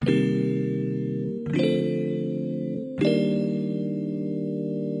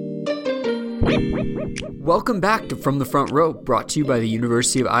Welcome back to From the Front Row, brought to you by the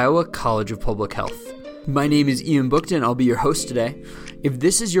University of Iowa College of Public Health. My name is Ian Bookton. I'll be your host today. If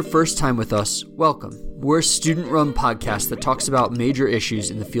this is your first time with us, welcome. We're a student-run podcast that talks about major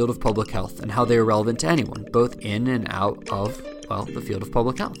issues in the field of public health and how they are relevant to anyone, both in and out of, the field of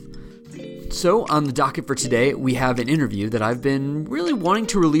public health. So, on the docket for today, we have an interview that I've been really wanting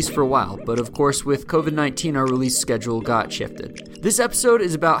to release for a while, but of course with COVID-19 our release schedule got shifted. This episode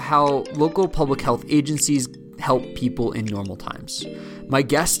is about how local public health agencies help people in normal times. My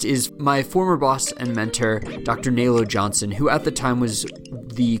guest is my former boss and mentor, Dr. Nalo Johnson, who at the time was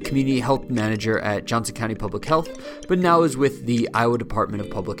the community health manager at Johnson County Public Health, but now is with the Iowa Department of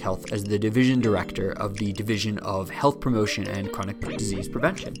Public Health as the division director of the Division of Health Promotion and Chronic Disease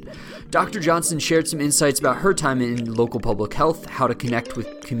Prevention. Dr. Johnson shared some insights about her time in local public health, how to connect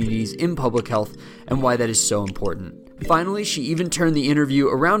with communities in public health, and why that is so important. Finally, she even turned the interview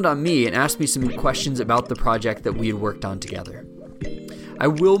around on me and asked me some questions about the project that we had worked on together. I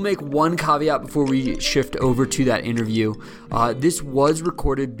will make one caveat before we shift over to that interview. This was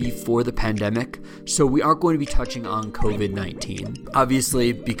recorded before the pandemic, so we aren't going to be touching on COVID-19.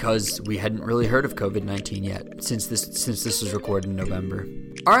 Obviously, because we hadn't really heard of COVID-19 yet, since this was recorded in November.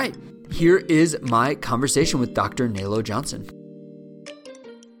 All right, here is my conversation with Dr. Nalo Johnson.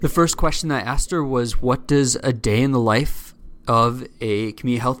 The first question I asked her was, what does a day in the life of a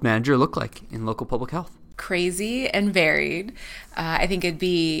community health manager look like in local public health? Crazy and varied. I think it'd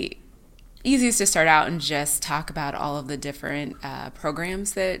be easiest to start out and just talk about all of the different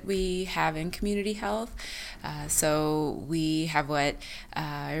programs that we have in community health. So we have what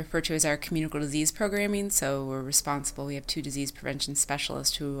I refer to as our communicable disease programming. So we have 2 disease prevention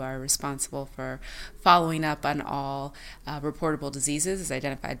specialists who are responsible for following up on all reportable diseases as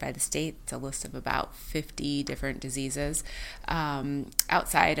identified by the state. It's a list of about 50 different diseases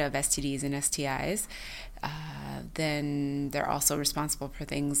outside of STDs and STIs. Then they're also responsible for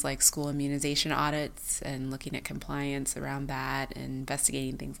things like school immunization audits and looking at compliance around that and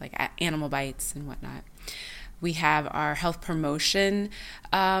investigating things like animal bites and whatnot. We have our health promotion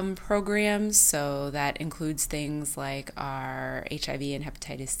programs, so that includes things like our HIV and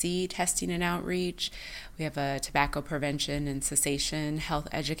hepatitis C testing and outreach. We have a tobacco prevention and cessation health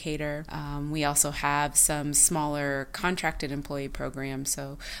educator. We also have some smaller contracted employee programs,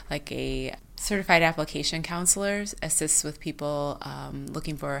 so like a certified application counselor assists with people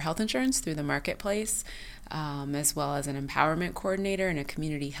looking for health insurance through the marketplace, as well as an empowerment coordinator and a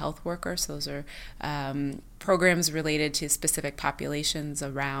community health worker. So those are programs related to specific populations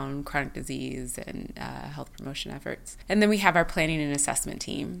around chronic disease and health promotion efforts. And then we have our planning and assessment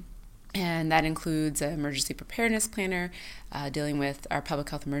team. And that includes an emergency preparedness planner dealing with our public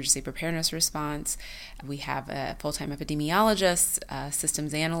health emergency preparedness response. We have a full-time epidemiologist,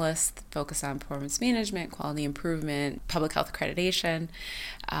 systems analyst focused on performance management, quality improvement, public health accreditation,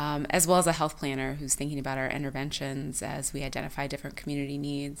 as well as a health planner who's thinking about our interventions as we identify different community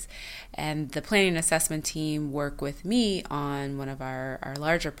needs. And the planning and assessment team work with me on one of our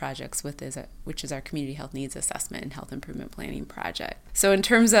larger projects, which is our community health needs assessment and health improvement planning project. So in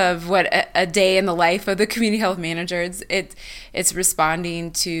terms of what a day in the life of the community health manager, it's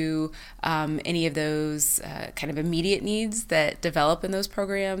responding to any of those kind of immediate needs that develop in those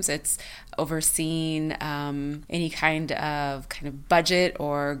programs. It's overseeing any kind of budget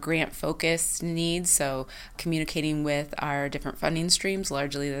or grant focused needs. So communicating with our different funding streams,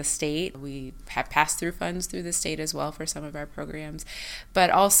 largely the state. We have pass-through funds through the state as well for some of our programs.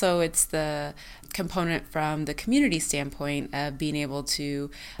 But also it's the component from the community standpoint of being able to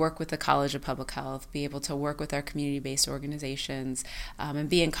work with the College of Public Health, be able to work with our community-based organizations, and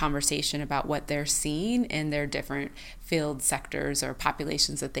be in conversation about what they're seeing in their different field sectors or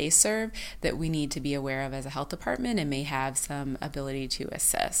populations that they serve that we need to be aware of as a health department and may have some ability to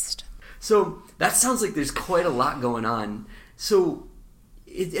assist. So that sounds like there's quite a lot going on. So,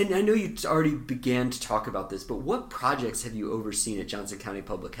 and I know you already began to talk about this, but what projects have you overseen at Johnson County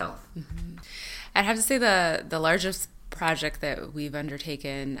Public Health? Mm-hmm. I'd have to say the largest project that we've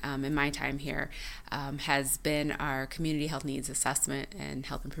undertaken in my time here has been our community health needs assessment and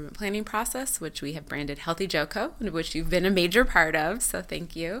health improvement planning process, which we have branded Healthy JOCO, which you've been a major part of, so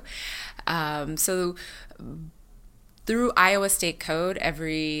thank you. So through Iowa State Code,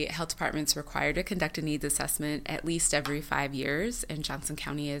 every health department is required to conduct a needs assessment at least every 5 years, and Johnson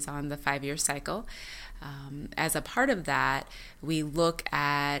County is on the 5-year cycle. As a part of that, we look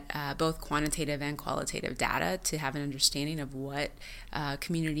at both quantitative and qualitative data to have an understanding of what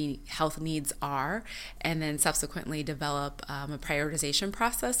community health needs are, and then subsequently develop a prioritization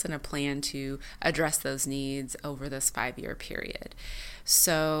process and a plan to address those needs over this 5-year period.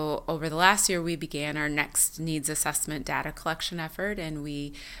 So over the last year, we began our next needs assessment data collection effort, and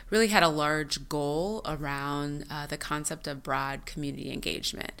we really had a large goal around the concept of broad community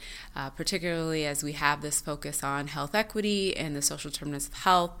engagement, particularly as we have this focus on health equity and the social determinants of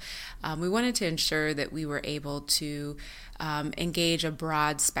health. We wanted to ensure that we were able to engage a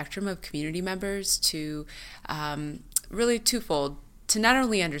broad spectrum of community members to really twofold, to not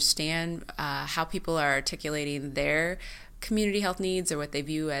only understand how people are articulating their community health needs or what they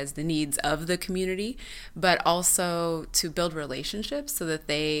view as the needs of the community, but also to build relationships so that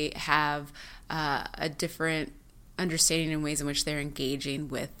they have a different understanding and ways in which they're engaging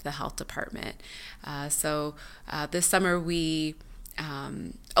with the health department. So this summer we,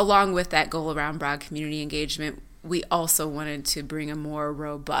 along with that goal around broad community engagement, we also wanted to bring a more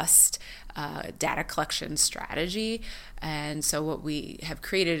robust data collection strategy. And so what we have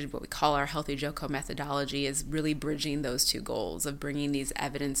created, what we call our Healthy JoCo methodology, is really bridging those two goals of bringing these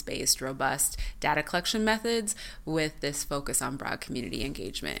evidence-based, robust data collection methods with this focus on broad community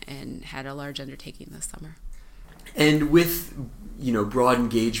engagement, and had a large undertaking this summer. And with, broad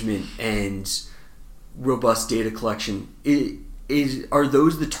engagement and robust data collection, are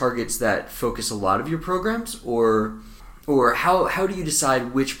those the targets that focus a lot of your programs, or how do you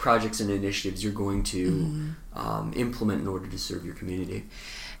decide which projects and initiatives you're going to implement in order to serve your community?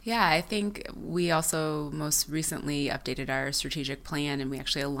 Yeah, I think we also most recently updated our strategic plan, and we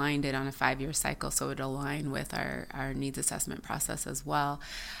actually aligned it on a 5-year cycle, so it would align with our needs assessment process as well.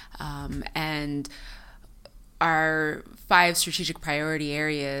 And our 5 strategic priority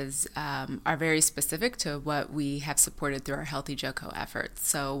areas are very specific to what we have supported through our Healthy JoCo efforts.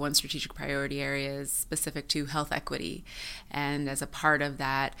 So one strategic priority area is specific to health equity. And as a part of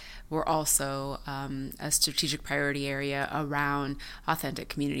that, we're also a strategic priority area around authentic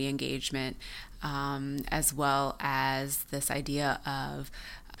community engagement, as well as this idea of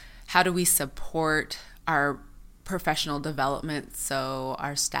how do we support our professional development so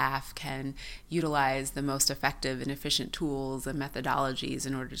our staff can utilize the most effective and efficient tools and methodologies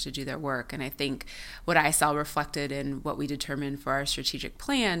in order to do their work. And I think what I saw reflected in what we determined for our strategic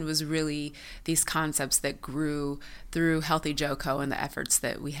plan was really these concepts that grew through Healthy JoCo and the efforts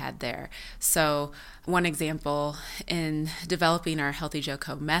that we had there. So one example, in developing our Healthy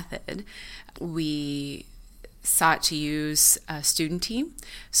JoCo method, we sought to use a student team.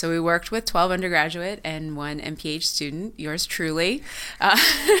 So we worked with 12 undergraduate and 1 MPH student, yours truly,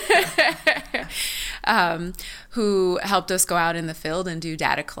 who helped us go out in the field and do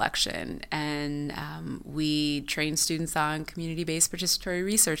data collection. And we trained students on community-based participatory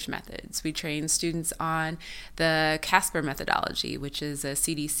research methods. We trained students on the CASPR methodology, which is a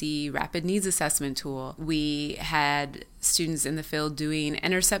CDC rapid needs assessment tool. We had students in the field doing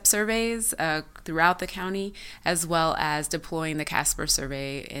intercept surveys throughout the county, as well as deploying the CASPR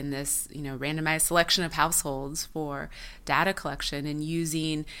survey in this, randomized selection of households for data collection, and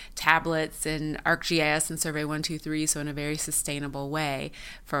using tablets and ArcGIS and Survey 123, so in a very sustainable way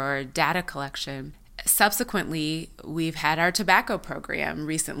for data collection. Subsequently, we've had our tobacco program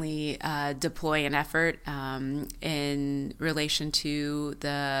recently deploy an effort in relation to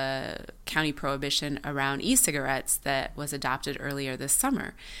the county prohibition around e-cigarettes that was adopted earlier this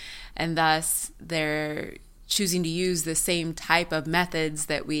summer. And thus, they're choosing to use the same type of methods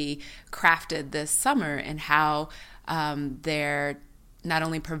that we crafted this summer, and how they're not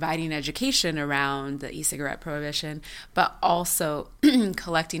only providing education around the e-cigarette prohibition, but also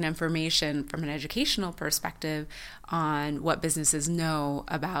collecting information from an educational perspective on what businesses know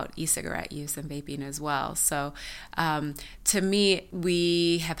about e-cigarette use and vaping as well. So to me,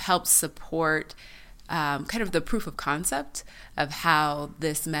 we have helped support kind of the proof of concept of how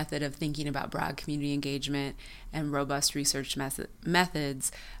this method of thinking about broad community engagement and robust research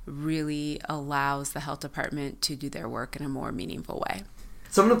methods really allows the health department to do their work in a more meaningful way.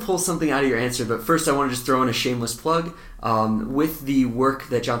 So I'm going to pull something out of your answer, but first I want to just throw in a shameless plug. With the work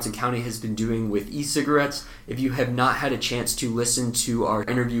that Johnson County has been doing with e-cigarettes, if you have not had a chance to listen to our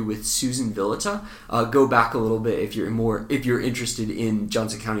interview with Susan Villata, go back a little bit if you're interested in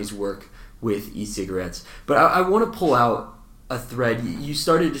Johnson County's work with e-cigarettes. But I want to pull out a thread. You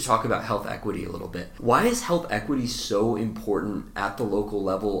started to talk about health equity a little bit. Why is health equity so important at the local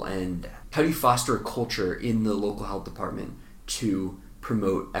level, and how do you foster a culture in the local health department to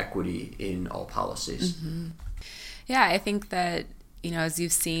promote equity in all policies? Mm-hmm. Yeah, I think that, as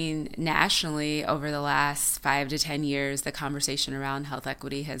you've seen nationally over the last 5 to 10 years, the conversation around health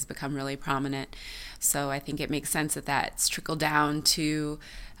equity has become really prominent. So I think it makes sense that that's trickled down to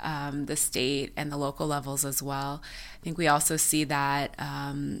the state and the local levels as well. I think we also see that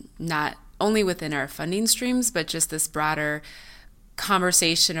not only within our funding streams, but just this broader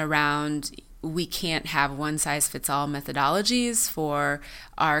conversation around we can't have one-size-fits-all methodologies for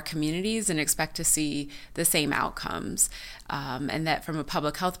our communities and expect to see the same outcomes. And that from a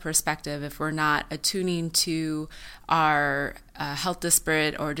public health perspective, if we're not attuning to our health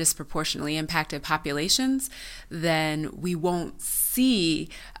disparate or disproportionately impacted populations, then we won't see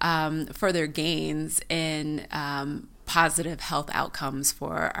further gains in positive health outcomes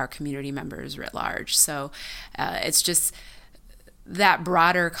for our community members writ large. So it's just that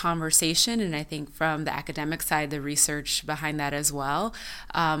broader conversation, and I think from the academic side, the research behind that as well,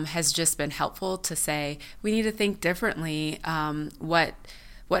 has just been helpful to say we need to think differently what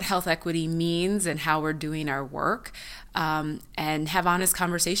health equity means and how we're doing our work, and have honest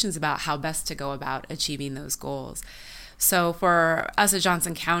conversations about how best to go about achieving those goals. So for us at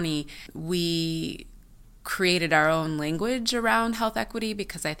Johnson County, we created our own language around health equity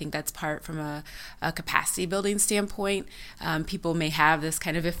because I think that's part from a capacity building standpoint. People may have this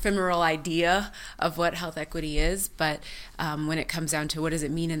kind of ephemeral idea of what health equity is, but when it comes down to what does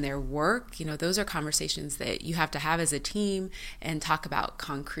it mean in their work, those are conversations that you have to have as a team and talk about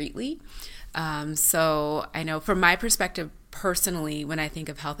concretely. So I know from my perspective, personally, when I think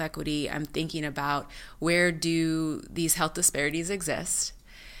of health equity, I'm thinking about where do these health disparities exist,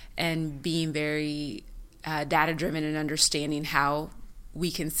 and being very data-driven and understanding how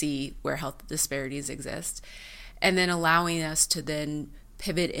we can see where health disparities exist, and then allowing us to then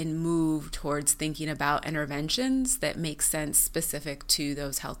pivot and move towards thinking about interventions that make sense specific to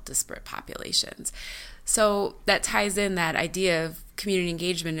those health disparate populations. So that ties in that idea of community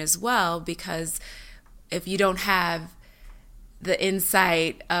engagement as well, because if you don't have the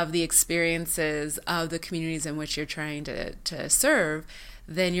insight of the experiences of the communities in which you're trying to serve,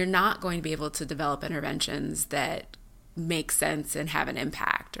 then you're not going to be able to develop interventions that make sense and have an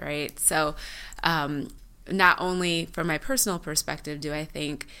impact, right? So not only from my personal perspective do I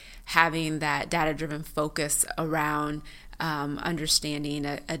think having that data-driven focus around understanding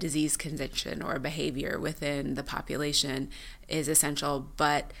a disease condition or a behavior within the population is essential,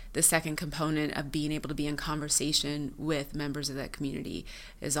 but the second component of being able to be in conversation with members of that community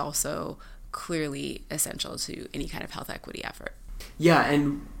is also clearly essential to any kind of health equity effort. Yeah,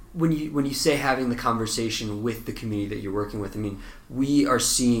 and when you say having the conversation with the community that you're working with, I mean, we are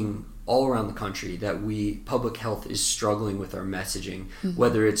seeing all around the country that public health is struggling with our messaging,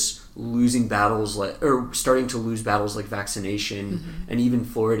 whether it's losing battles or starting to lose battles like vaccination, and even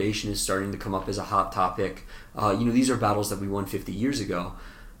fluoridation is starting to come up as a hot topic. These are battles that we won 50 years ago.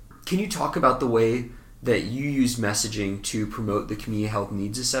 Can you talk about the way that you use messaging to promote the community health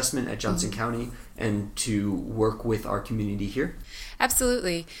needs assessment at Johnson County and to work with our community here?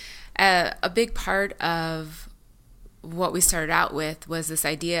 Absolutely. A big part of what we started out with was this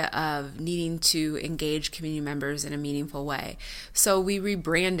idea of needing to engage community members in a meaningful way. So we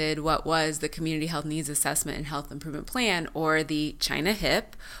rebranded what was the Community Health Needs Assessment and Health Improvement Plan, or the China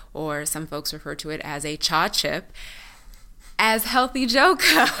HIP, or some folks refer to it as a CHA-CHIP, as Healthy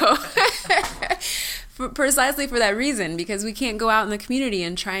JoCo. Precisely for that reason, because we can't go out in the community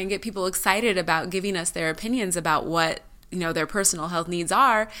and try and get people excited about giving us their opinions about what their personal health needs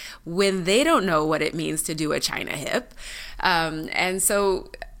are when they don't know what it means to do a China HIP. And so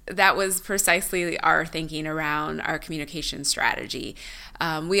that was precisely our thinking around our communication strategy.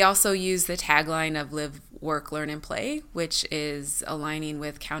 We also use the tagline of live, work, learn, and play, which is aligning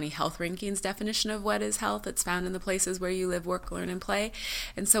with County Health Rankings definition of what is health. It's found in the places where you live, work, learn, and play.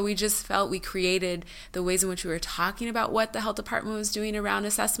 And so we just felt we created the ways in which we were talking about what the health department was doing around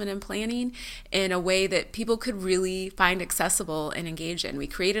assessment and planning in a way that people could really find accessible and engage in. We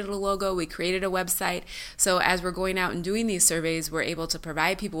created a logo, we created a website. So as we're going out and doing these surveys, we're able to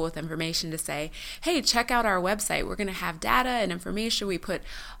provide people with information to say, hey, check out our website. We're going to have data and information. We put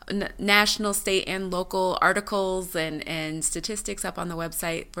national, state, and local articles and statistics up on the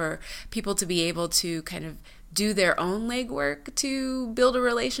website for people to be able to kind of do their own legwork to build a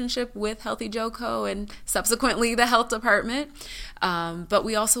relationship with Healthy JoCo and subsequently the health department. But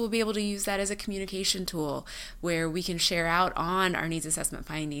we also will be able to use that as a communication tool where we can share out on our needs assessment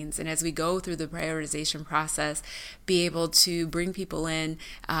findings. And as we go through the prioritization process, be able to bring people in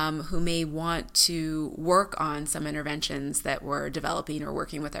who may want to work on some interventions that we're developing or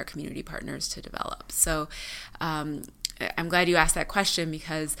working with our community partners to develop. So I'm glad you asked that question,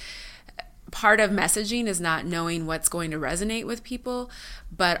 because part of messaging is not knowing what's going to resonate with people,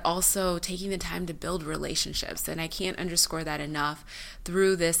 but also taking the time to build relationships. And I can't underscore that enough.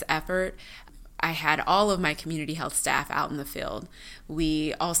 Through this effort, I had all of my community health staff out in the field.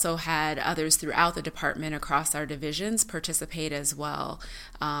 We also had others throughout the department across our divisions participate as well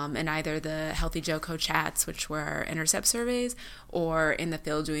in either the Healthy Joco chats, which were our intercept surveys, or in the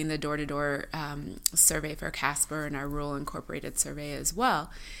field doing the door-to-door survey for Casper and our rural incorporated survey as well.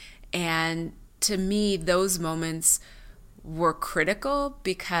 And to me, those moments were critical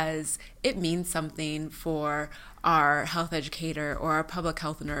because it means something for our health educator or our public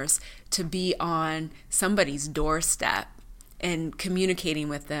health nurse to be on somebody's doorstep and communicating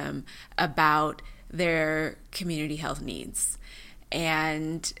with them about their community health needs.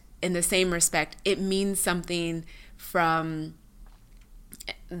 And in the same respect, it means something from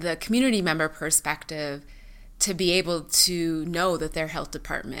the community member perspective to be able to know that their health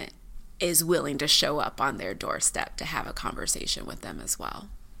department is willing to show up on their doorstep to have a conversation with them as well.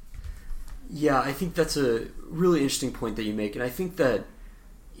 Yeah, I think that's a really interesting point that you make. And I think that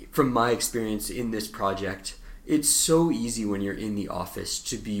from my experience in this project, it's so easy when you're in the office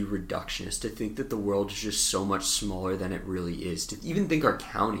to be reductionist, to think that the world is just so much smaller than it really is, to even think our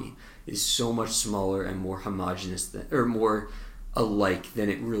county is so much smaller and more homogenous or more alike than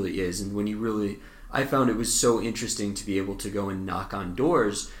it really is. And I found it was so interesting to be able to go and knock on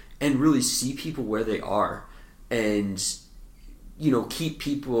doors and really see people where they are and, keep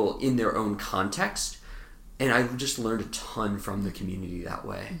people in their own context. And I just learned a ton from the community that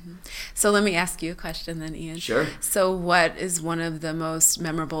way. Mm-hmm. So let me ask you a question then, Ian. Sure. So what is one of the most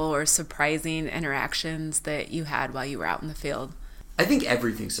memorable or surprising interactions that you had while you were out in the field? I think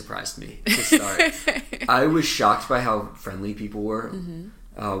everything surprised me to start. I was shocked by how friendly people were.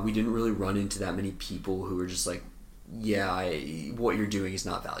 Mm-hmm. We didn't really run into that many people who were just like, what you're doing is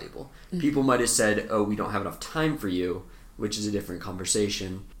not valuable. Mm-hmm. People might have said, oh, we don't have enough time for you, which is a different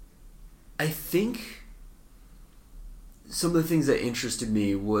conversation. I think some of the things that interested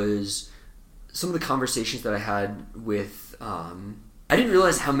me was some of the conversations that I had with, I didn't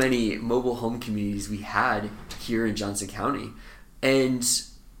realize how many mobile home communities we had here in Johnson County. And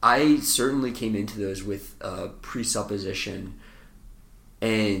I certainly came into those with a presupposition.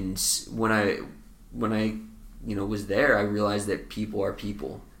 And when I was there, I realized that people are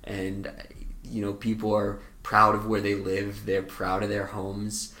people. And, people are proud of where they live. They're proud of their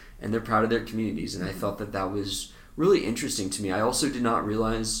homes. And they're proud of their communities. And I thought that was really interesting to me. I also did not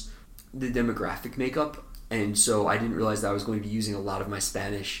realize the demographic makeup, and so I didn't realize that I was going to be using a lot of my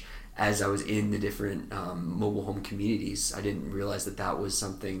Spanish as I was in the different mobile home communities. I didn't realize that was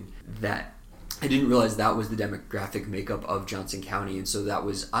something that I didn't realize that was the demographic makeup of Johnson County, and so that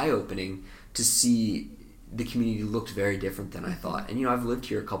was eye-opening to see the community looked very different than I thought. And I've lived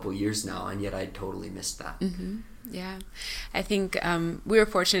here a couple of years now, and yet I totally missed that. Mm-hmm. Yeah, I think we were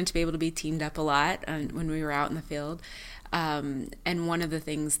fortunate to be able to be teamed up a lot when we were out in the field. And one of the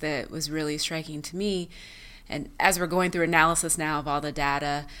things that was really striking to me, and as we're going through analysis now of all the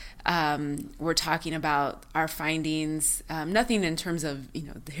data, we're talking about our findings, nothing in terms of,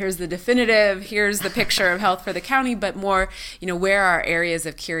 here's the definitive, here's the picture of health for the county, but more, where are areas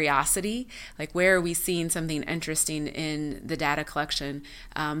of curiosity? Like, where are we seeing something interesting in the data collection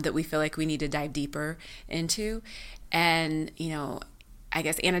that we feel like we need to dive deeper into? And, I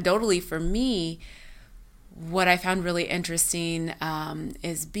guess anecdotally for me, what I found really interesting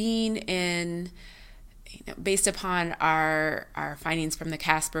is being in, based upon our findings from the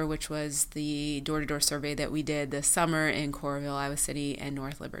Casper, which was the door-to-door survey that we did this summer in Coralville, Iowa City, and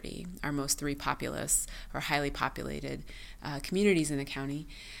North Liberty, our most three populous or highly populated communities in the county.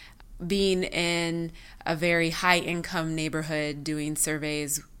 Being in a very high-income neighborhood doing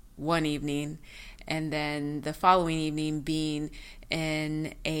surveys one evening, and then the following evening being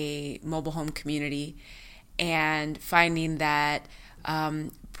in a mobile home community, and finding that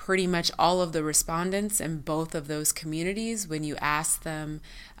pretty much all of the respondents in both of those communities, when you ask them,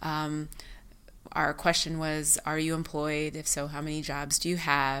 our question was, are you employed? If so, how many jobs do you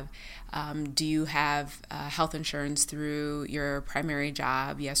have? Do you have health insurance through your primary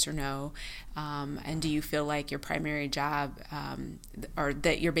job, yes or no? And do you feel like your primary job or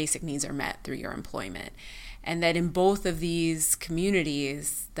that your basic needs are met through your employment? And that in both of these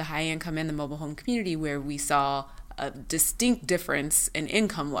communities, the high income and the mobile home community, where we saw a distinct difference in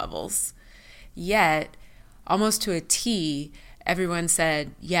income levels, yet almost to a T, everyone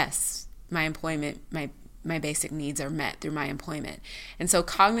said, yes, my employment, my basic needs are met through my employment. And so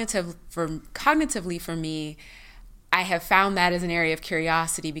cognitively for me, I have found that as an area of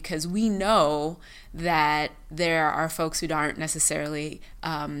curiosity, because we know that there are folks who aren't necessarily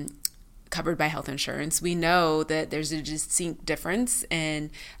covered by health insurance. We know that there's a distinct difference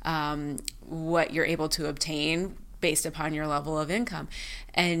in what you're able to obtain based upon your level of income.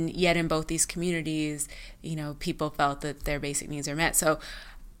 And yet in both these communities, people felt that their basic needs are met. So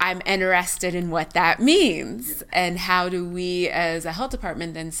I'm interested in what that means. And how do we as a health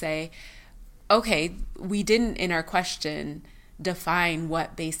department then say, okay, we didn't in our question define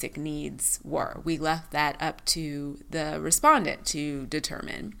what basic needs were. We left that up to the respondent to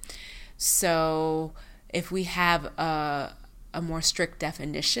determine. So if we have a more strict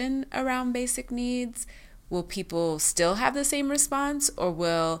definition around basic needs, will people still have the same response, or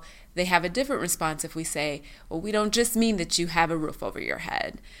will they have a different response if we say, well, we don't just mean that you have a roof over your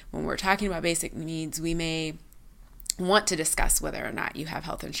head. When we're talking about basic needs, we may want to discuss whether or not you have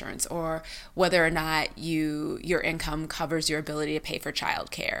health insurance, or whether or not your income covers your ability to pay for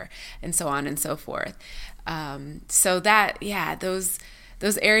childcare, and so on and so forth. So that,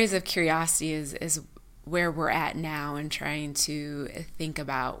 those areas of curiosity is where we're at now, and trying to think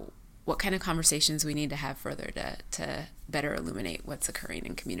about what kind of conversations we need to have further to better illuminate what's occurring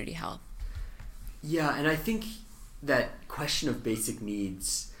in community health. Yeah, and I think that question of basic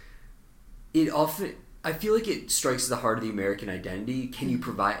needs, I feel like it strikes the heart of the American identity. Can you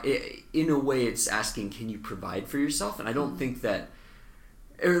provide? In a way, it's asking, can you provide for yourself? And I don't think that,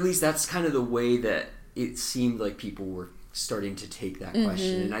 or at least that's kind of the way that it seemed like people were starting to take that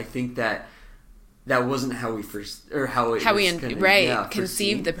question. And I think that wasn't how we first, or how we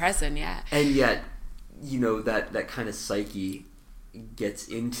conceived the present. And yet, that kind of psyche gets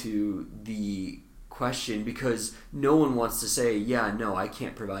into the question, because no one wants to say, no, I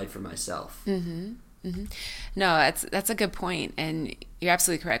can't provide for myself. No, that's a good point, and you're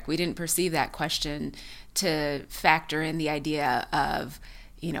absolutely correct. We didn't perceive that question to factor in the idea of,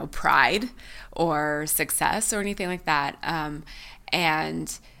 pride or success or anything like that.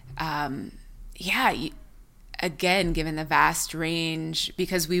 Again, given the vast range,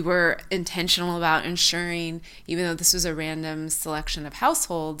 because we were intentional about ensuring, even though this was a random selection of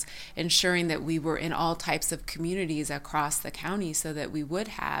households, ensuring that we were in all types of communities across the county so that we would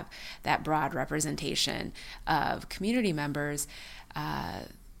have that broad representation of community members.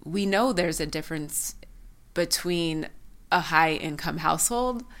 We know there's a difference between a high-income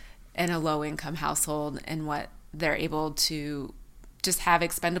household and a low-income household and what they're able to just have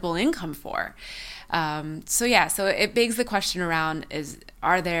expendable income for. So it begs the question around,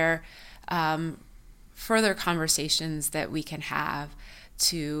 are there further conversations that we can have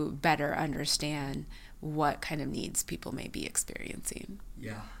to better understand what kind of needs people may be experiencing?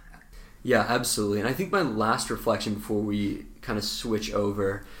 Yeah, absolutely. And I think my last reflection before we kind of switch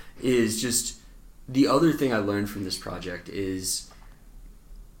over is just the other thing I learned from this project is,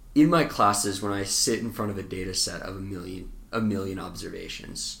 in my classes, when I sit in front of a data set of a million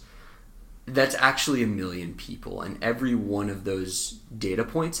observations, that's actually 1 million people, and every one of those data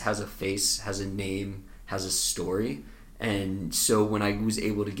points has a face, has a name, has a story. And so when I was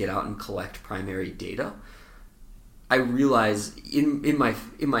able to get out and collect primary data, I realized in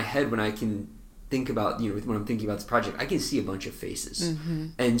my head, when I can think about, when I'm thinking about this project, I can see a bunch of faces.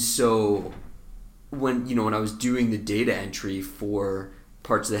 And so when I was doing the data entry for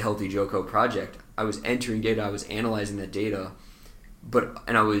parts of the Healthy Joco project, I was entering data, I was analyzing that data,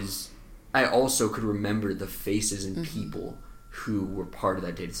 I also could remember the faces and people who were part of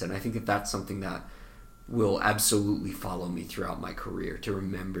that data set. And I think that that's something that will absolutely follow me throughout my career, to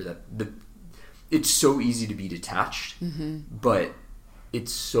remember that it's so easy to be detached, but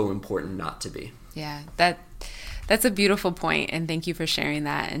it's so important not to be. Yeah, that's a beautiful point, and thank you for sharing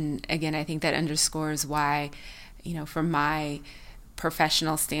that. And again, I think that underscores why, from my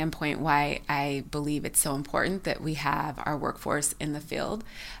professional standpoint, why I believe it's so important that we have our workforce in the field,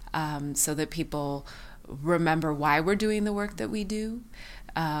 so that people remember why we're doing the work that we do,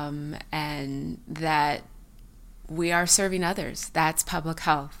 and that we are serving others. That's public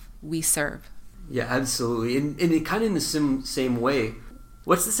health. We serve. Yeah, absolutely. And it kind of in the same way,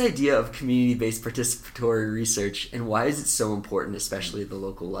 what's this idea of community-based participatory research, and why is it so important, especially at the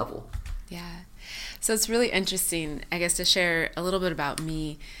local level? Yeah. So it's really interesting, I guess, to share a little bit about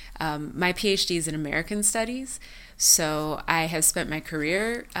me. My PhD is in American Studies, so I have spent my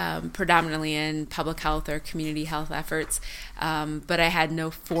career predominantly in public health or community health efforts, but I had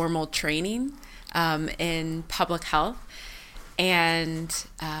no formal training in public health. And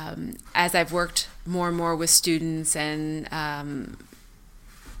as I've worked more and more with students and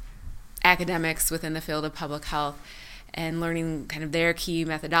academics within the field of public health and learning kind of their key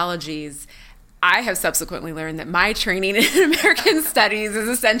methodologies, I have subsequently learned that my training in American Studies is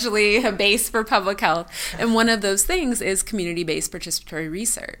essentially a base for public health. And one of those things is community-based participatory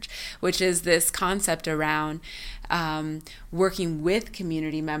research, which is this concept around working with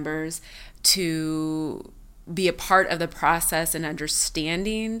community members to be a part of the process and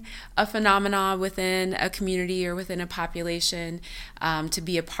understanding a phenomena within a community or within a population, to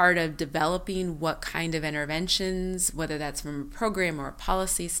be a part of developing what kind of interventions, whether that's from a program or a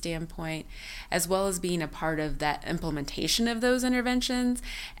policy standpoint, as well as being a part of that implementation of those interventions,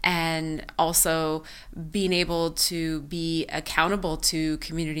 and also being able to be accountable to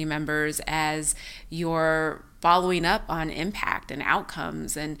community members as you're following up on impact and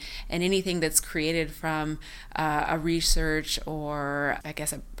outcomes and anything that's created from a research or, I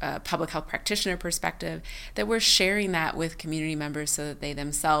guess, a public health practitioner perspective, that we're sharing that with community members so that they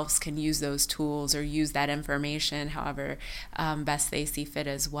themselves can use those tools or use that information however best they see fit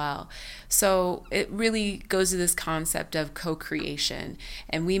as well. So it really goes to this concept of co-creation.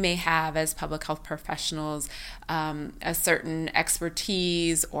 And we may have, as public health professionals, a certain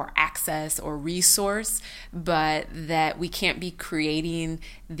expertise or access or resource, but that we can't be creating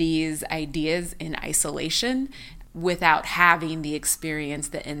these ideas in isolation without having the experience,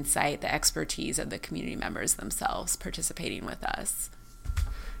 the insight, the expertise of the community members themselves participating with us.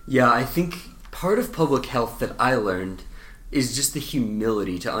 Yeah, I think part of public health that I learned is just the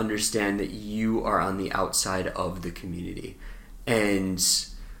humility to understand that you are on the outside of the community. And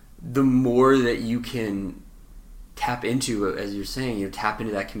the more that you can tap into, as you're saying, tap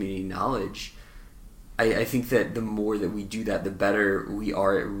into that community knowledge, I think that the more that we do that, the better we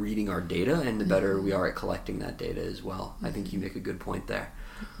are at reading our data and the better we are at collecting that data as well. I think you make a good point there.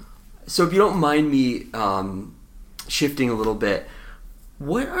 So if you don't mind me shifting a little bit,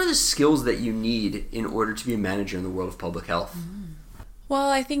 what are the skills that you need in order to be a manager in the world of public health?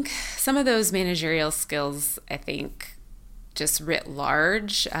 Well, I think some of those managerial skills, just writ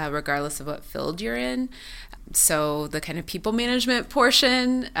large, regardless of what field you're in. So the kind of people management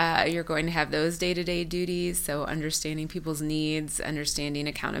portion, you're going to have those day-to-day duties. So understanding people's needs, understanding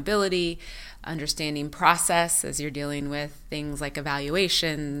accountability, understanding process as you're dealing with things like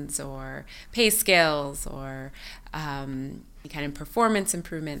evaluations or pay scales or kind of performance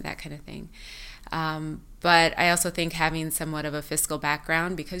improvement, that kind of thing. But I also think having somewhat of a fiscal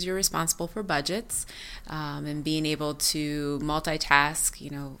background, because you're responsible for budgets, and being able to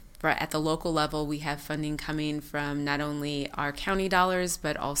multitask, at the local level, we have funding coming from not only our county dollars,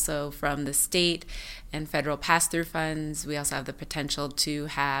 but also from the state and federal pass-through funds. We also have the potential to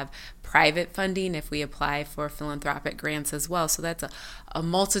have private funding if we apply for philanthropic grants as well. So that's a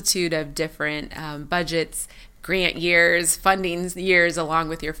multitude of different budgets, grant years, funding years, along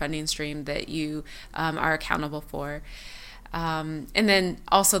with your funding stream that you are accountable for. And then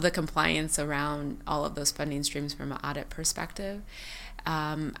also the compliance around all of those funding streams from an audit perspective.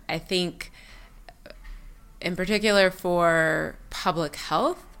 I think in particular for public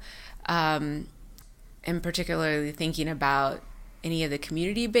health, and particularly thinking about any of the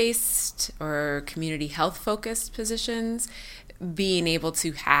community-based or community health-focused positions, being able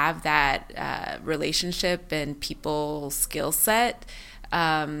to have that relationship and people skill set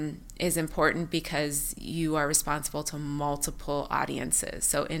is important, because you are responsible to multiple audiences.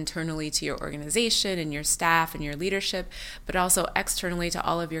 So internally to your organization and your staff and your leadership, but also externally to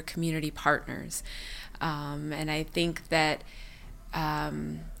all of your community partners. And I think that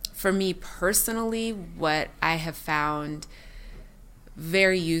for me personally, what I have found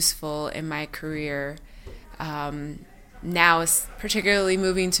very useful in my career now is particularly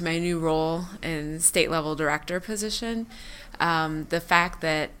moving to my new role in state level director position. The fact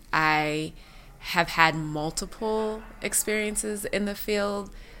that I have had multiple experiences in the field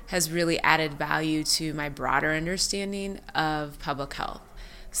has really added value to my broader understanding of public health.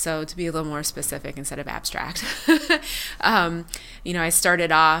 So to be a little more specific instead of abstract, I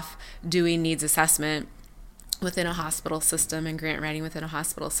started off doing needs assessment within a hospital system and grant writing within a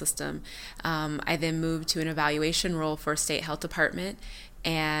hospital system. I then moved to an evaluation role for a state health department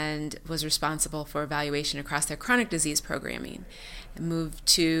and was responsible for evaluation across their chronic disease programming. I moved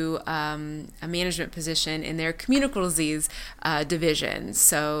to a management position in their communicable disease division,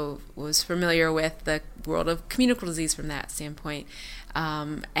 so was familiar with the world of communicable disease from that standpoint.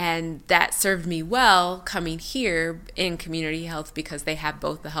 And that served me well coming here in community health, because they have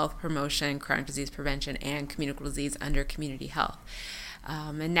both the health promotion, chronic disease prevention, and communicable disease under community health.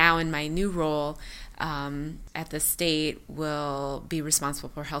 And now in my new role at the state, will be responsible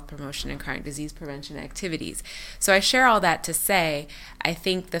for health promotion and chronic disease prevention activities. So I share all that to say, I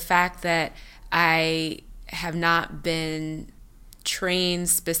think the fact that I have not been trained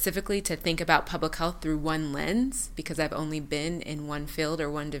specifically to think about public health through one lens, because I've only been in one field or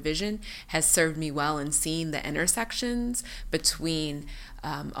one division, has served me well in seeing the intersections between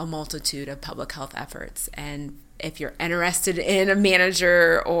a multitude of public health efforts. And if you're interested in a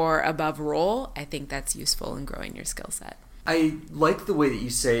manager or above role, I think that's useful in growing your skill set. I like the way that you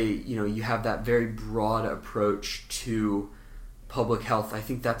say, you have that very broad approach to public health. I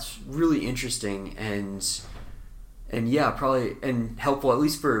think that's really interesting and yeah, probably and helpful, at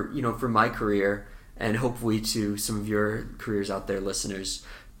least for my career, and hopefully to some of your careers out there, listeners.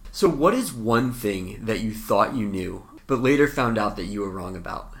 So what is one thing that you thought you knew but later found out that you were wrong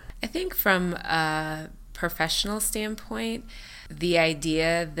about? I think from a professional standpoint, the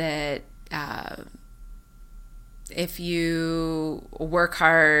idea that if you work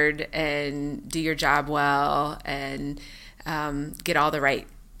hard and do your job well and get all the right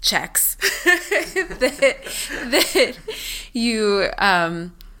checks, that you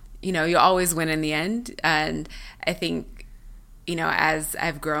you always win in the end. And I think as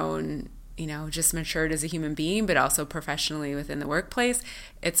I've grown, just matured as a human being, but also professionally within the workplace,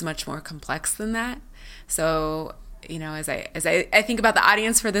 it's much more complex than that. So as I think about the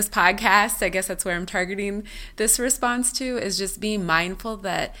audience for this podcast, I guess that's where I'm targeting this response to, is just being mindful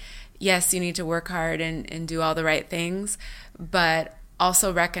that yes, you need to work hard and do all the right things, but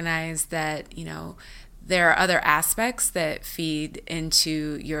also recognize that, there are other aspects that feed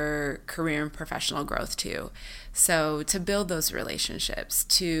into your career and professional growth too. So to build those relationships,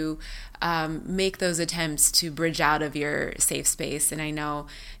 to make those attempts to bridge out of your safe space. And I know,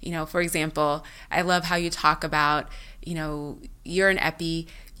 for example, I love how you talk about, you're an epi,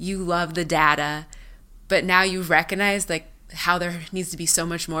 you love the data, but now you recognize how there needs to be so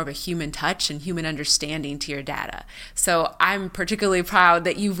much more of a human touch and human understanding to your data. So I'm particularly proud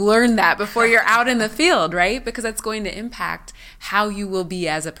that you've learned that before you're out in the field, right? Because that's going to impact how you will be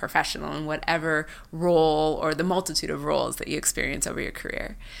as a professional in whatever role or the multitude of roles that you experience over your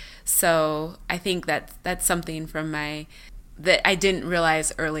career. So I think that's something that I didn't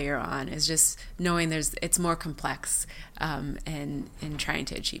realize earlier on, is just knowing it's more complex in trying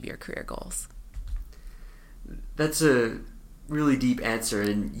to achieve your career goals. That's a really deep answer,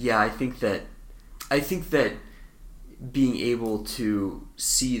 and yeah, I think that being able to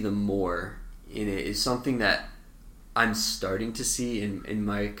see the more in it is something that I'm starting to see in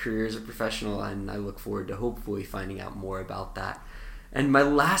my career as a professional, and I look forward to hopefully finding out more about that. And my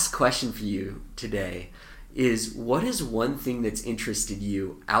last question for you today is, what is one thing that's interested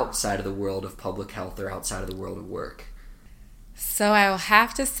you outside of the world of public health or outside of the world of work? So I will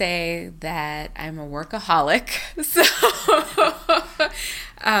have to say that I'm a workaholic. So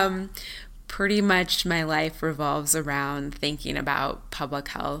pretty much my life revolves around thinking about public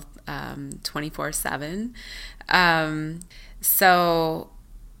health 24/7. So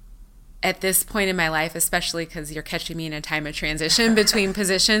at this point in my life, especially because you're catching me in a time of transition between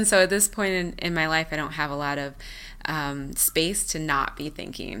positions, so at this point in my life, I don't have a lot of space to not be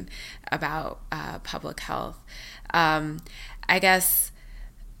thinking about public health. I guess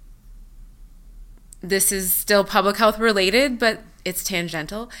this is still public health related, but it's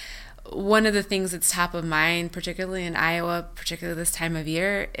tangential. One of the things that's top of mind, particularly in Iowa, particularly this time of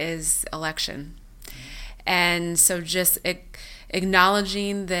year, is election. And so just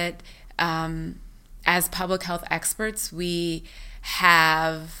acknowledging that as public health experts, we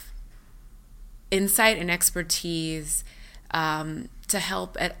have insight and expertise to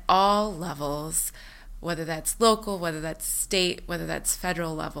help at all levels, whether that's local, whether that's state, whether that's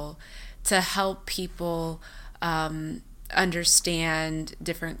federal level, to help people understand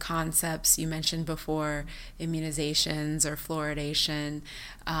different concepts. You mentioned before immunizations or fluoridation.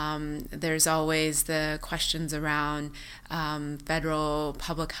 There's always the questions around federal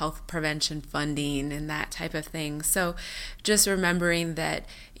public health prevention funding and that type of thing. So just remembering that,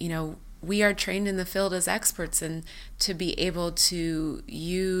 we are trained in the field as experts, and to be able to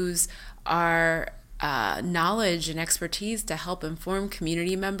use our knowledge and expertise to help inform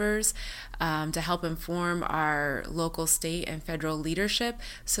community members, to help inform our local, state, and federal leadership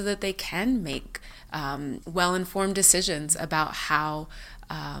so that they can make well-informed decisions about how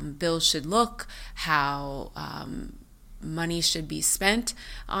bills should look, how money should be spent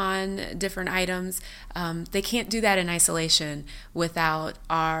on different items. They can't do that in isolation without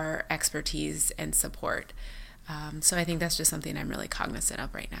our expertise and support. So I think that's just something I'm really cognizant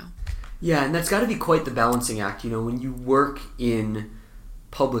of right now. Yeah, and that's got to be quite the balancing act. When you work in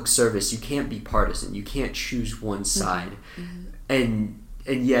public service, you can't be partisan. You can't choose one side. Mm-hmm.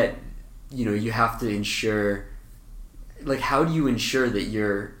 And yet, you have to ensure, how do you ensure that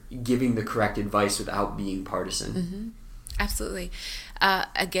you're giving the correct advice without being partisan? Mm-hmm. Absolutely.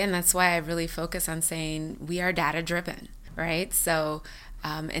 Again, that's why I really focus on saying we are data driven, right? So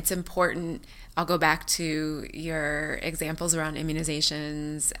it's important. I'll go back to your examples around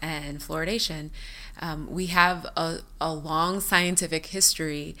immunizations and fluoridation. We have a long scientific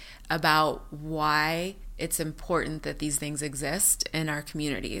history about why it's important that these things exist in our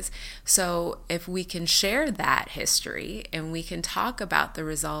communities. So if we can share that history and we can talk about the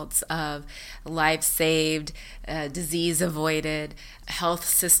results of life saved, disease avoided, health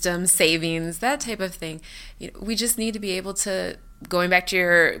system savings, that type of thing, we just need to be able to, going back to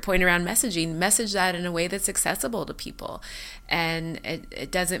your point around messaging, message that in a way that's accessible to people. And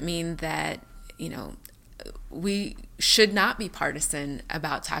it doesn't mean that, we should not be partisan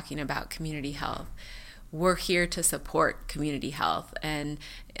about talking about community health. We're here to support community health, and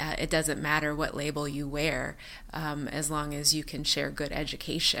it doesn't matter what label you wear, as long as you can share good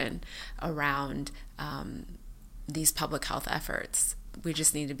education around these public health efforts. We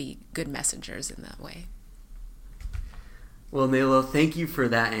just need to be good messengers in that way. Well, Naylo, thank you for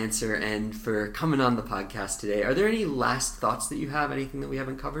that answer and for coming on the podcast today. Are there any last thoughts that you have, anything that we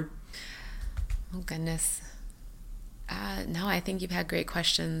haven't covered? Oh, goodness. No, I think you've had great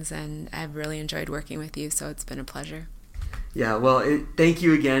questions, and I've really enjoyed working with you, so it's been a pleasure. Yeah, well, thank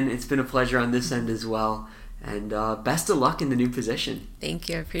you again. It's been a pleasure on this end as well, and best of luck in the new position. Thank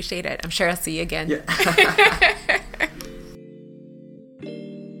you. I appreciate it. I'm sure I'll see you again. Yeah.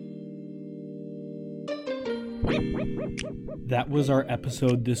 That was our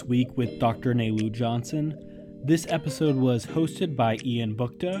episode this week with Dr. Naylo Johnson. This episode was hosted by Ian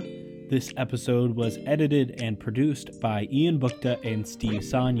Bukta. This episode was edited and produced by Ian Bukta and Steve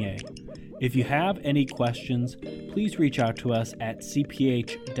Sagne. If you have any questions, please reach out to us at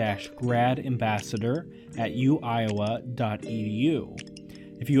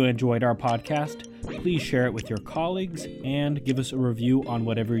cph-gradambassador@uiowa.edu. If you enjoyed our podcast, please share it with your colleagues and give us a review on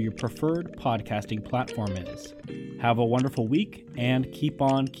whatever your preferred podcasting platform is. Have a wonderful week and keep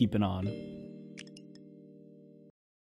on keeping on.